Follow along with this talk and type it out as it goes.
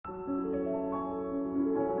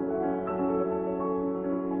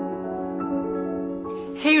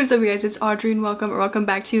Hey, what's up you guys, it's Audrey and welcome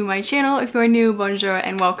back to my channel. If you are new, bonjour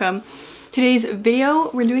and welcome. Today's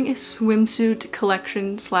video, we're doing a swimsuit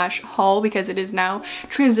collection slash haul because it is now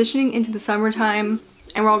transitioning into the summertime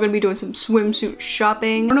and we're all gonna be doing some swimsuit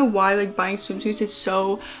shopping. I don't know why like buying swimsuits is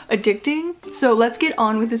so addicting, so let's get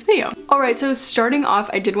on with this video. Alright, so starting off,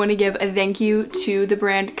 I did want to give a thank you to the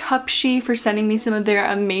brand Cupshe for sending me some of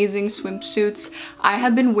their amazing swimsuits. I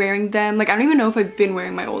have been wearing them, like I don't even know if I've been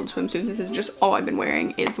wearing my old swimsuits. This is just all I've been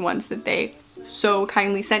wearing is the ones that they so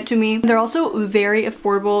kindly sent to me. They're also very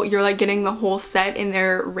affordable. You're like getting the whole set and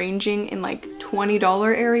they're ranging in like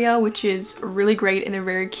 $20 area, which is really great, and they're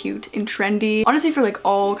very cute and trendy. Honestly, for like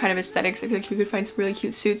all kind of aesthetics, I feel like you could find some really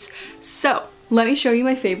cute suits. So let me show you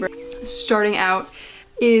my favorite. Starting out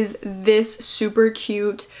is this super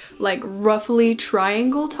cute like ruffly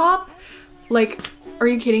triangle top. Like, are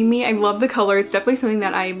you kidding me? I love the color. It's definitely something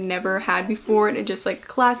that I've never had before, and it just like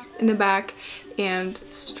clasps in the back and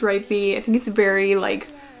stripy. I think it's very like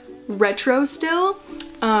retro still,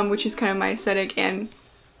 which is kind of my aesthetic, and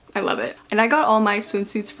I love it. And I got all my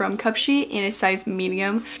swimsuits from Cupshe in a size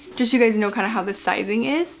medium, just so you guys know kind of how the sizing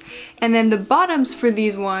is. And then the bottoms for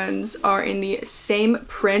these ones are in the same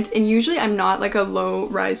print, and usually I'm not like a low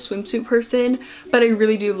rise swimsuit person, but I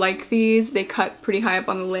really do like these. They cut pretty high up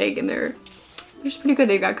on the leg and they're just pretty good.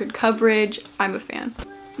 They've got good coverage. I'm a fan.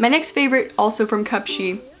 My next favorite, also from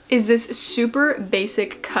Cupshe, is this super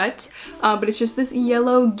basic cut, but it's just this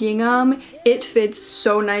yellow gingham. It fits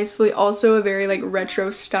so nicely, also a very like retro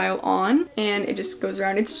style on, and it just goes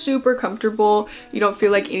around. It's super comfortable. You don't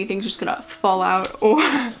feel like anything's just gonna fall out, or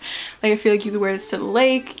like I feel like you could wear this to the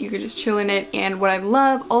lake, you could just chill in it. And what I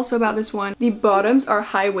love also about this one, the bottoms are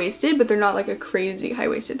high-waisted, but they're not like a crazy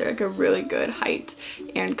high-waisted. They're like a really good height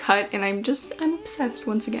and cut, and I'm obsessed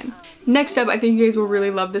once again. Next up, I think you guys will really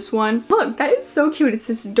love this one. Look, that is so cute. It's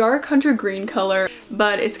this dark hunter green color,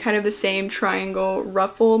 but it's kind of the same triangle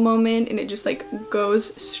ruffle moment, and it just like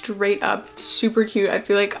goes straight up. It's super cute. I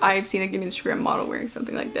feel like I've seen like an Instagram model wearing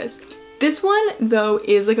something like this. This one though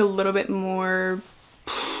is like a little bit more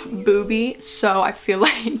booby, so I feel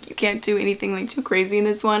like you can't do anything like too crazy in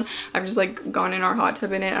this one. I've just like gone in our hot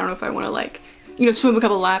tub in it. I don't know if I want to like, you know, swim a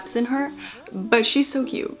couple laps in her, but she's so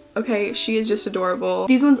cute. Okay, she is just adorable.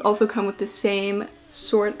 These ones also come with the same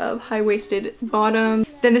sort of high-waisted bottom.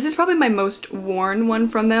 Then this is probably my most worn one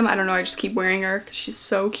from them. I don't know, I just keep wearing her because she's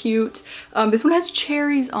so cute. This one has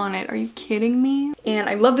cherries on it. Are you kidding me? And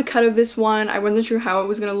I love the cut of this one. I wasn't sure how it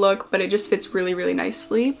was gonna look, but it just fits really, really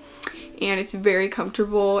nicely. And it's very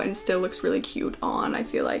comfortable and still looks really cute on, I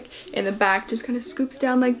feel like. And the back just kind of scoops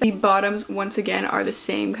down like that. The bottoms, once again, are the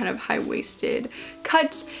same kind of high-waisted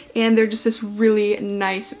cut, and they're just this really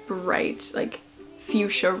nice, bright, like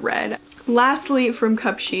fuchsia red. Lastly, from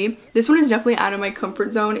Cupshe, this one is definitely out of my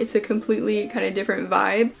comfort zone. It's a completely kind of different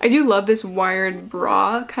vibe. I do love this wired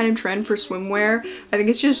bra kind of trend for swimwear. I think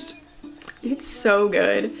it's so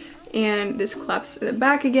good. And this claps in the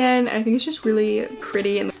back again, and I think it's just really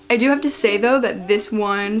pretty. And I do have to say though that this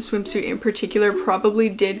one swimsuit in particular probably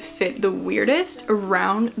did fit the weirdest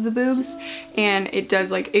around the boobs, and it does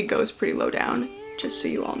like, it goes pretty low down, just so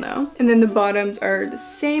you all know. And then the bottoms are the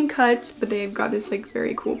same cut, but they've got this like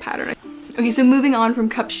very cool pattern. Okay, so moving on from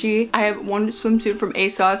Cupshe, I have one swimsuit from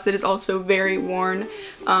ASOS that is also very worn.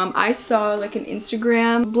 I saw like an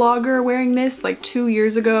Instagram blogger wearing this like 2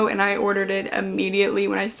 years ago, and I ordered it immediately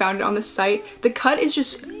when I found it on the site. The cut is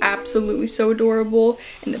just absolutely so adorable,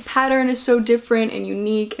 and the pattern is so different and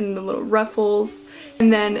unique, and the little ruffles.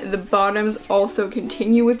 And then the bottoms also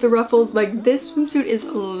continue with the ruffles. Like, this swimsuit is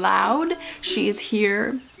loud. She is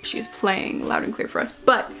here. She is playing loud and clear for us,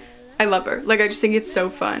 but I love her. Like, I just think it's so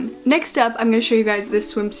fun. Next up, I'm gonna show you guys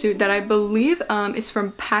this swimsuit that I believe is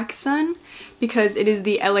from PacSun, because it is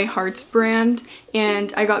the LA Hearts brand,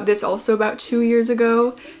 and I got this also about 2 years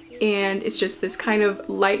ago, and it's just this kind of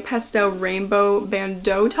light pastel rainbow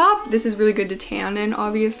bandeau top. This is really good to tan in,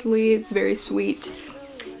 obviously. It's very sweet.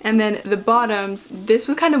 And then the bottoms, this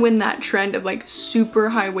was kind of when that trend of like super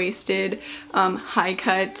high-waisted, high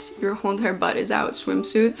cut, your whole entire butt is out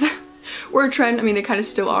swimsuits were a trend. I mean, they kind of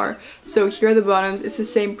still are. So here are the bottoms. It's the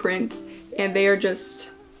same print, and they are just,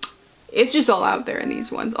 it's just all out there in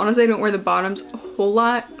these ones. Honestly, I don't wear the bottoms a whole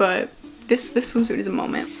lot, but this swimsuit is a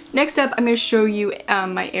moment. Next up, I'm going to show you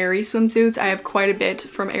my Aerie swimsuits. I have quite a bit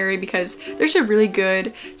from Aerie because they're just a really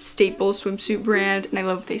good staple swimsuit brand, and I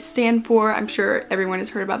love what they stand for. I'm sure everyone has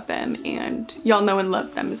heard about them, and y'all know and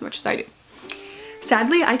love them as much as I do.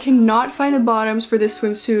 Sadly, I cannot find the bottoms for this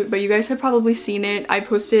swimsuit, but you guys have probably seen it. I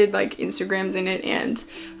posted like Instagrams in it, and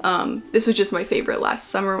this was just my favorite last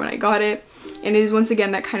summer when I got it. And it is once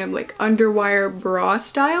again that kind of like underwire bra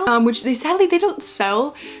style, which sadly they don't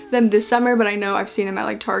sell them this summer, but I know I've seen them at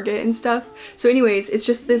like Target and stuff. So anyways, it's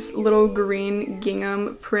just this little green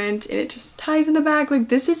gingham print, and it just ties in the back. Like,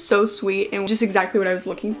 this is so sweet and just exactly what I was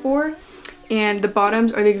looking for. And the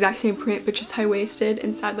bottoms are the exact same print, but just high-waisted,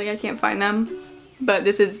 and sadly I can't find them. But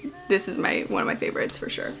this is one of my favorites for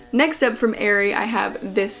sure. Next up from Aerie, I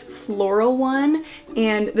have this floral one.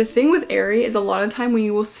 And the thing with Aerie is a lot of time when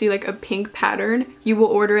you will see like a pink pattern, you will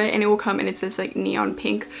order it and it will come and it's this like neon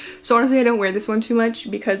pink. So honestly, I don't wear this one too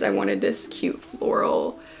much because I wanted this cute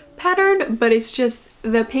floral pattern, but it's just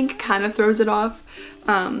the pink kind of throws it off.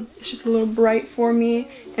 It's just a little bright for me.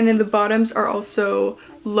 And then the bottoms are also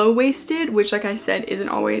low-waisted, which like I said isn't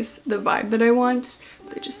always the vibe that I want.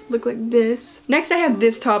 They just look like this. Next I have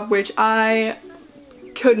this top, which I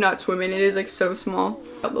could not swim in. It is like so small.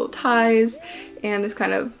 Got little ties and this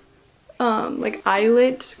kind of like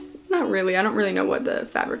eyelet. Not really, I don't really know what the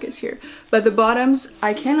fabric is here. But the bottoms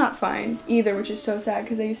I cannot find either, which is so sad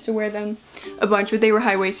because I used to wear them a bunch, but they were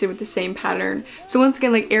high-waisted with the same pattern. So once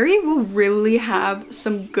again, like Aerie will really have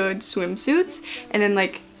some good swimsuits, and then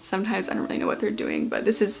like sometimes I don't really know what they're doing, but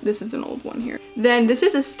this is an old one here. Then this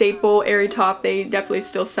is a staple Aerie top. They definitely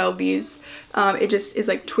still sell these. It just is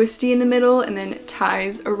like twisty in the middle and then it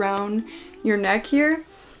ties around your neck here.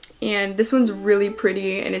 And this one's really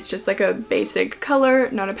pretty, and it's just like a basic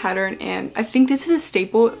color, not a pattern. And I think this is a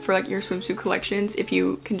staple for like your swimsuit collections if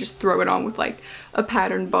you can just throw it on with like a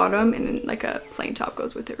patterned bottom, and then like a plain top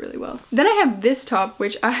goes with it really well. Then I have this top,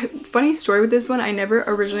 which funny story with this one, I never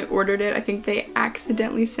originally ordered it. I think they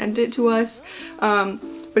accidentally sent it to us, but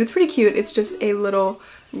it's pretty cute. It's just a little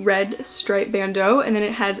red striped bandeau, and then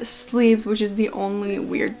it has sleeves, which is the only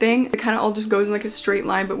weird thing. It kind of all just goes in like a straight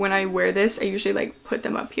line, but when I wear this I usually like put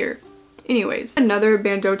them up here. Anyways, another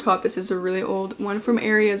bandeau top. This is a really old one from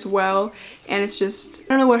Aerie as well, and it's just, I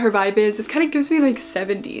don't know what her vibe is. This kind of gives me like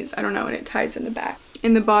 70s, I don't know, and it ties in the back.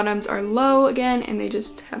 And the bottoms are low again, and they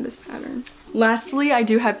just have this pattern. Lastly, I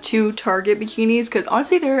do have two Target bikinis because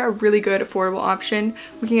honestly they're a really good affordable option.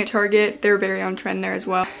 Looking at Target, they're very on trend there as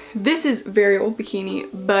well. This is very old bikini,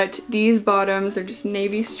 but these bottoms are just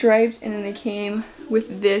navy striped, and then they came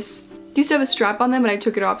with this. They used to have a strap on them, but I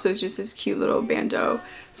took it off, so it's just this cute little bandeau.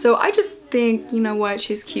 So I just think, you know what,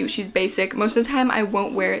 she's cute, she's basic. Most of the time I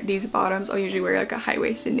won't wear these bottoms. I'll usually wear like a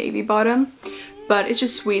high-waisted navy bottom, but it's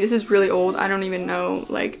just sweet. This is really old. I don't even know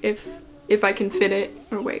like if I can fit it.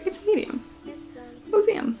 Or wait, it's medium.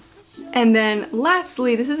 Museum. And then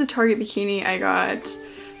lastly, this is a Target bikini I got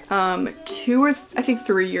 2 or I think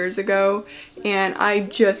 3 years ago, and I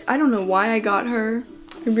don't know why I got her.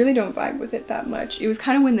 I really don't vibe with it that much. It was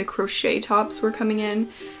kind of when the crochet tops were coming in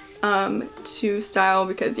to style,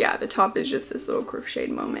 because yeah, the top is just this little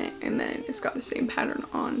crocheted moment, and then it's got the same pattern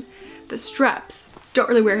on the straps. Don't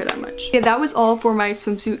really wear her that much. Yeah, that was all for my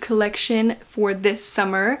swimsuit collection for this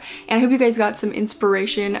summer, and I hope you guys got some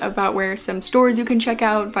inspiration about where some stores you can check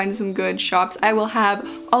out, find some good shops. I will have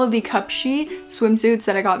all of the Cupshe swimsuits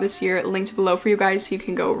that I got this year linked below for you guys, so you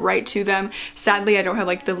can go right to them. Sadly, I don't have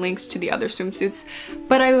like the links to the other swimsuits,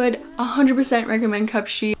 but I would 100% recommend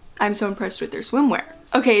Cupshe. I'm so impressed with their swimwear.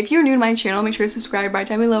 Okay, if you're new to my channel, make sure to subscribe right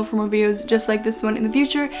down below for more videos just like this one in the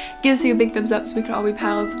future. Give us a big thumbs up so we can all be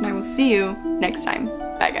pals, and I will see you next time.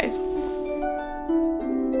 Bye guys.